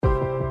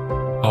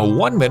A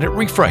 1-minute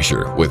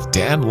refresher with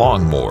Dan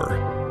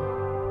Longmore.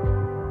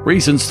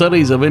 Recent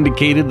studies have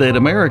indicated that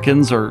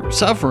Americans are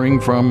suffering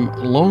from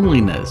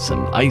loneliness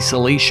and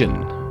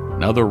isolation.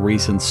 Another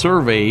recent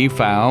survey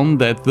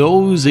found that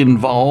those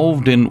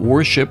involved in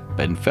worship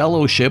and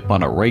fellowship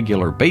on a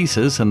regular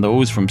basis and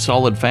those from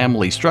solid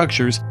family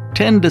structures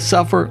tend to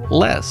suffer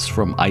less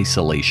from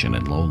isolation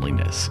and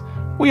loneliness.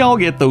 We all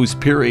get those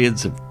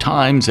periods of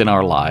times in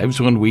our lives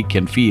when we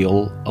can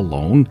feel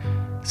alone.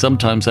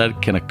 Sometimes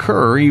that can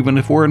occur even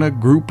if we're in a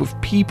group of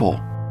people.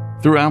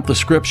 Throughout the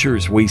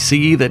scriptures, we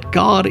see that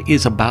God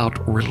is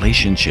about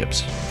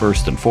relationships.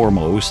 First and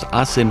foremost,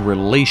 us in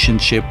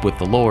relationship with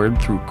the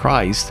Lord through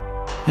Christ,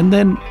 and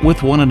then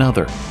with one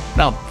another.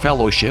 Now,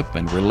 fellowship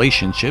and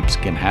relationships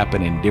can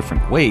happen in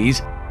different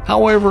ways.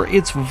 However,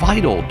 it's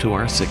vital to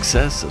our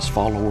success as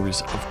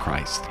followers of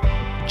Christ.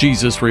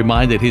 Jesus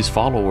reminded his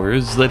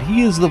followers that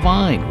he is the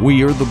vine,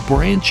 we are the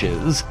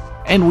branches,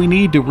 and we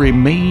need to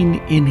remain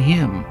in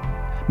him.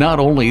 Not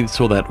only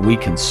so that we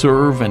can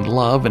serve and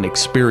love and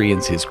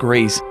experience his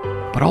grace,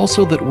 but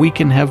also that we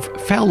can have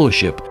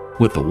fellowship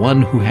with the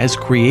one who has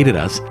created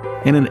us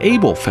and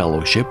enable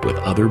fellowship with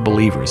other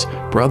believers,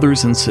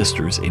 brothers and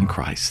sisters in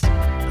Christ.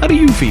 How do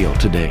you feel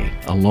today?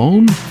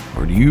 Alone?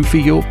 Or do you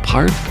feel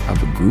part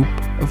of a group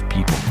of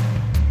people?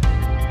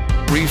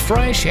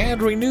 Refresh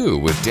and renew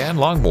with Dan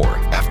Longmore.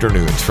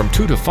 Afternoons from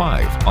 2 to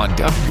 5 on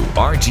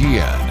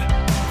WRGN.